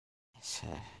So,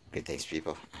 greetings,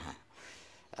 people.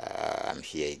 I'm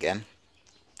here again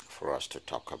for us to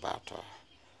talk about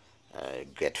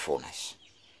gratefulness.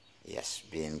 Yes,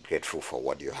 being grateful for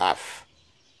what you have.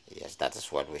 Yes, that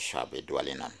is what we shall be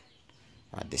dwelling on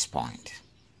at this point.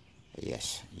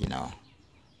 Yes,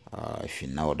 if you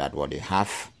know that what you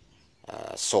have,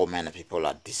 so many people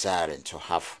are desiring to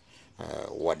have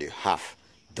what you have,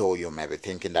 though you may be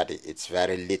thinking that it's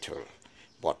very little,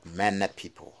 but many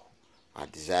people are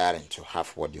desiring to have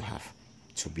what you have,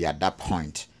 to be at that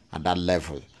point, at that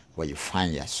level where you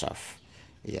find yourself.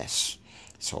 Yes,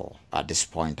 so at this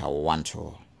point I want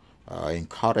to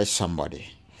encourage somebody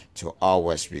to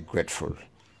always be grateful.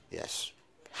 Yes,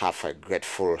 have a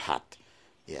grateful heart.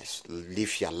 Yes,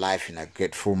 live your life in a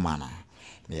grateful manner.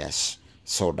 Yes,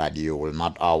 so that you will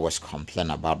not always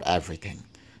complain about everything.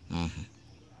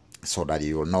 So that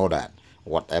you will know that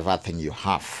whatever thing you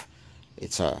have,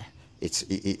 it's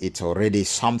already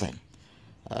something.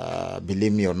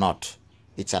 Believe me or not,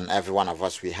 each and every one of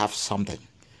us, we have something.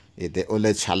 The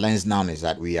only challenge now is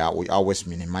that we always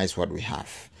minimize what we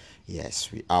have. Yes,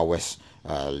 we always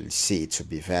see it to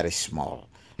be very small,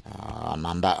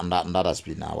 and that has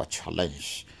been our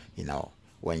challenge.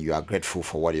 When you are grateful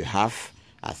for what you have,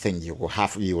 I think you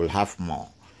will have more.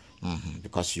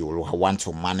 Because you will want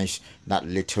to manage that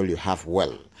little you have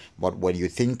well. But when you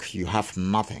think you have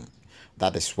nothing,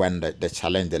 that is when the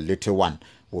challenge, the little one,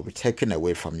 will be taken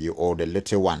away from you, or the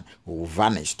little one will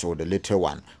vanish, or the little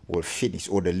one will finish,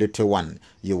 or the little one,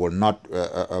 you will not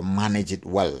manage it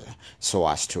well so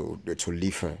as to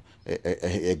live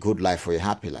a good life or a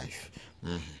happy life.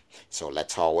 So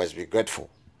let's always be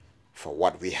grateful for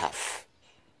what we have.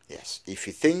 Yes, if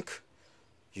you think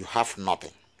you have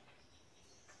nothing,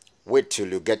 wait till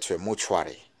you get to a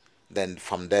mortuary. Then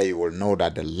from there you will know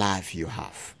that the life you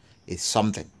have is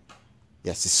something.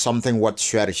 Yes, it's something worth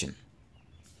cherishing.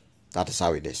 That is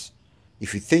how it is.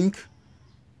 If you think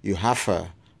you have the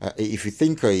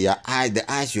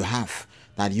eyes you have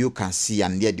that you can see,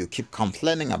 and yet you keep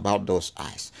complaining about those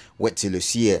eyes, wait till you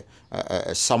see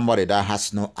somebody that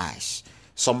has no eyes,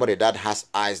 somebody that has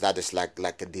eyes that is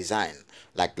like a design,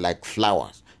 like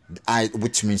flowers,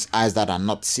 which means eyes that are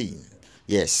not seen.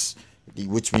 Yes,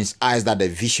 which means eyes that the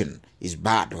vision is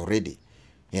bad already.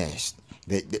 Yes,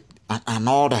 and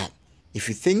all that. If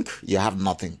you think you have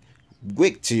nothing,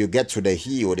 wait till you get to the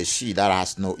he or the she that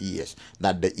has no ears,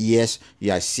 that the ears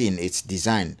you are seeing, it's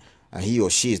designed, he or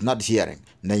she is not hearing.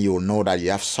 Then you will know that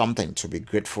you have something to be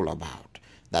grateful about.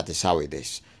 That is how it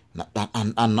is.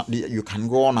 And you can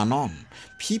go on and on.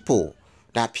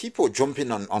 There are people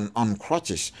jumping on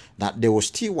crutches that they will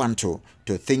still want to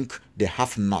think they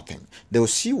have nothing. They will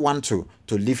still want to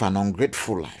live an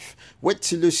ungrateful life. Wait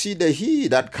till you see the he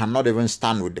that cannot even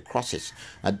stand with the crosses.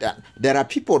 There are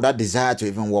people that desire to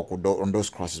even walk on those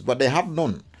crosses, but they have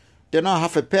none. They don't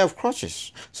have a pair of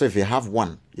crutches. So if you have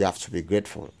one, you have to be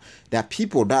grateful. There are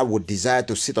people that would desire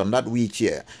to sit on that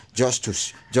wheelchair just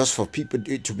for people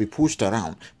to be pushed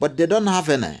around, but they don't have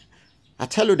any. I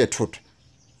tell you the truth.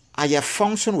 I have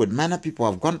functioned with many people.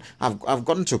 I've gone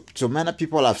to many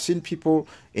people. I've seen people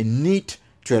in need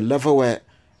to a level where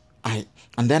I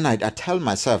tell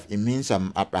myself it means I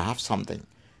have something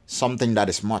that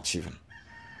is much even.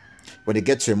 When you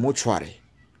get to a mortuary,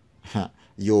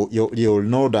 you'll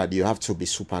know that you have to be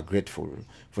super grateful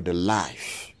for the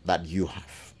life that you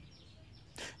have.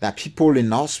 There are people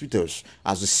in hospitals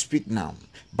as we speak now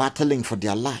battling for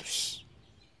their lives.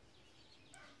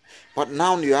 But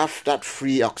now you have that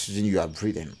free oxygen you are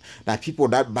breathing. There are people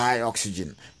that buy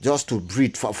oxygen just to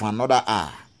breathe for another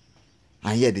hour.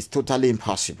 And yet it's totally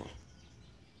impossible.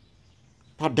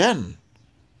 But then,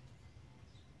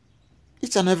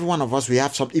 each and every one of us, we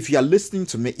have something. If you are listening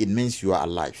to me, it means you are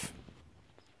alive.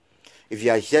 If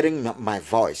you are hearing my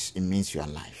voice, it means you are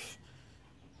alive.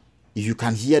 If you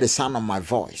can hear the sound of my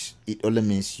voice, it only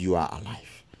means you are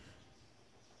alive.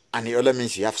 And it only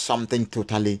means you have something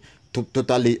totally good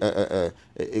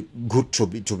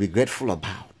to be grateful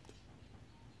about.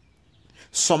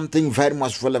 Something very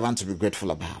much relevant to be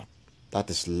grateful about. That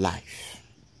is life.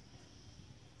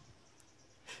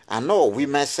 I know we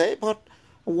may say, but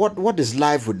what is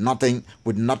life with nothing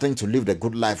to live the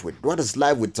good life with? What is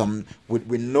life with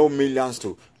no millions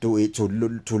to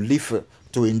live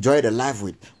to enjoy the life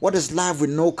with? What is life with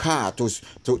no car to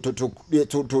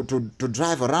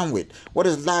drive around with? What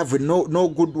is life with no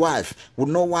good wife, with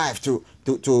no wife to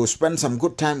spend some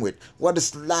good time with? What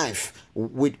is life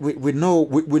with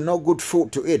no good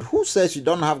food to eat? Who says you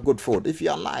don't have good food if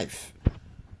you're alive?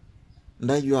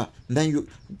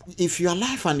 If you're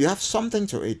alive and you have something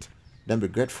to eat, then be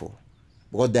grateful.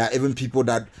 Because there are even people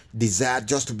that desire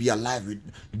just to be alive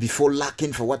before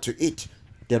lacking for what to eat.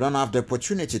 They don't have the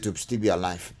opportunity to still be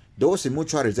alive. Those in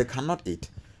mortuaries, they cannot eat.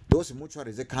 Those in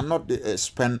mortuaries, they cannot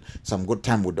spend some good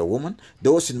time with the woman.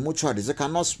 Those in mortuaries,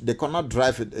 they cannot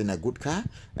drive it in a good car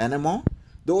anymore.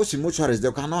 Those in mortuaries,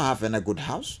 they cannot have in a good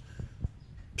house.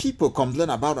 People complain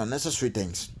about unnecessary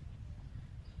things.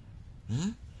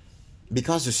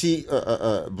 Because you see,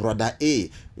 brother A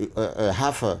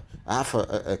have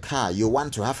a car, you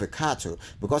want to have a car too.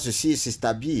 Because you see,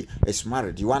 sister B is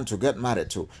married, you want to get married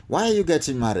too. Why are you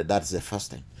getting married? That's the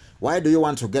first thing. Why do you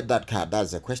want to get that car?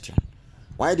 That's the question.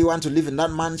 Why do you want to live in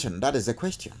that mansion? That is the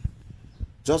question.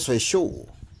 Just for a show.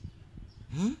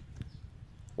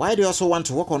 Why do you also want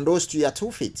to walk on those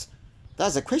 2 feet?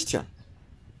 That's the question.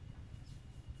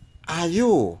 Are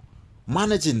you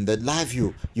managing the life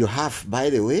you have, by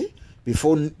the way,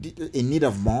 before in need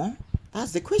of more?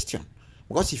 That's the question.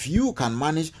 Because if you can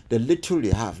manage the little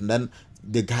you have, then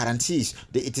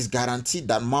it is guaranteed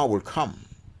that more will come.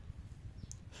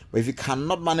 But if you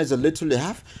cannot manage the little you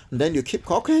have, then you keep,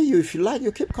 if you like,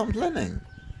 you keep complaining.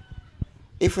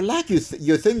 If you like, you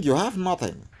think you have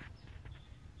nothing.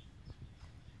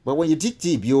 But when you dig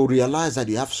deep, you'll realize that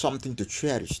you have something to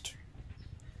cherish.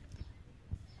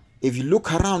 If you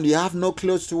look around, you have no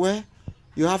clothes to wear,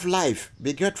 you have life.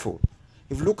 Be grateful.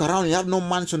 If you look around, you have no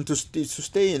mansion to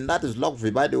stay in. That is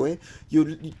luxury, by the way.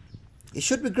 You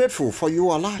should be grateful for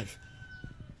you alive.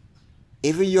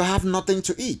 Even you have nothing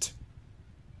to eat,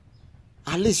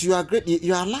 at least you are great.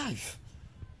 You are alive.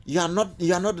 You are not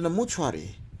in a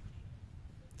mortuary.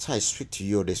 So I speak to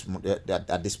you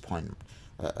at this point,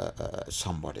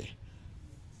 somebody.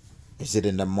 Is it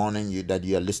in the morning that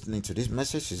you are listening to this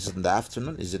message? Is it in the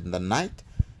afternoon? Is it in the night?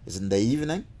 Is it in the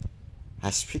evening?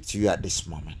 I speak to you at this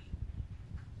moment.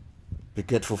 Be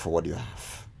grateful for what you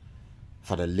have,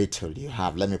 for the little you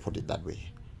have. Let me put it that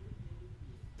way.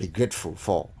 Be grateful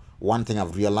for one thing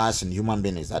I've realized in human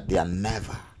beings is that they are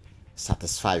never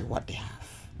satisfied with what they have.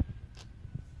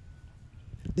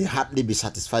 They hardly be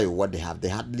satisfied with what they have. They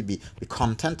hardly be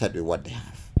contented with what they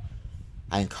have.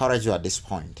 I encourage you at this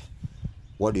point.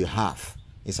 What you have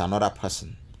is another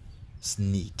person's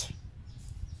need.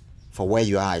 For where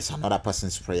you are is another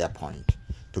person's prayer point.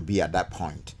 To be at that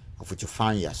point of which you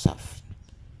find yourself.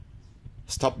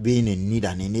 Stop being in need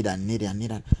and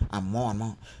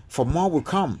more. For more will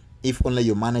come if only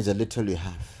you manage a little you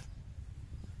have.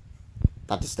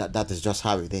 That is just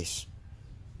how it is.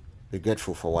 Be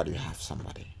grateful for what you have,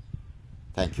 somebody.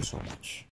 Thank you so much.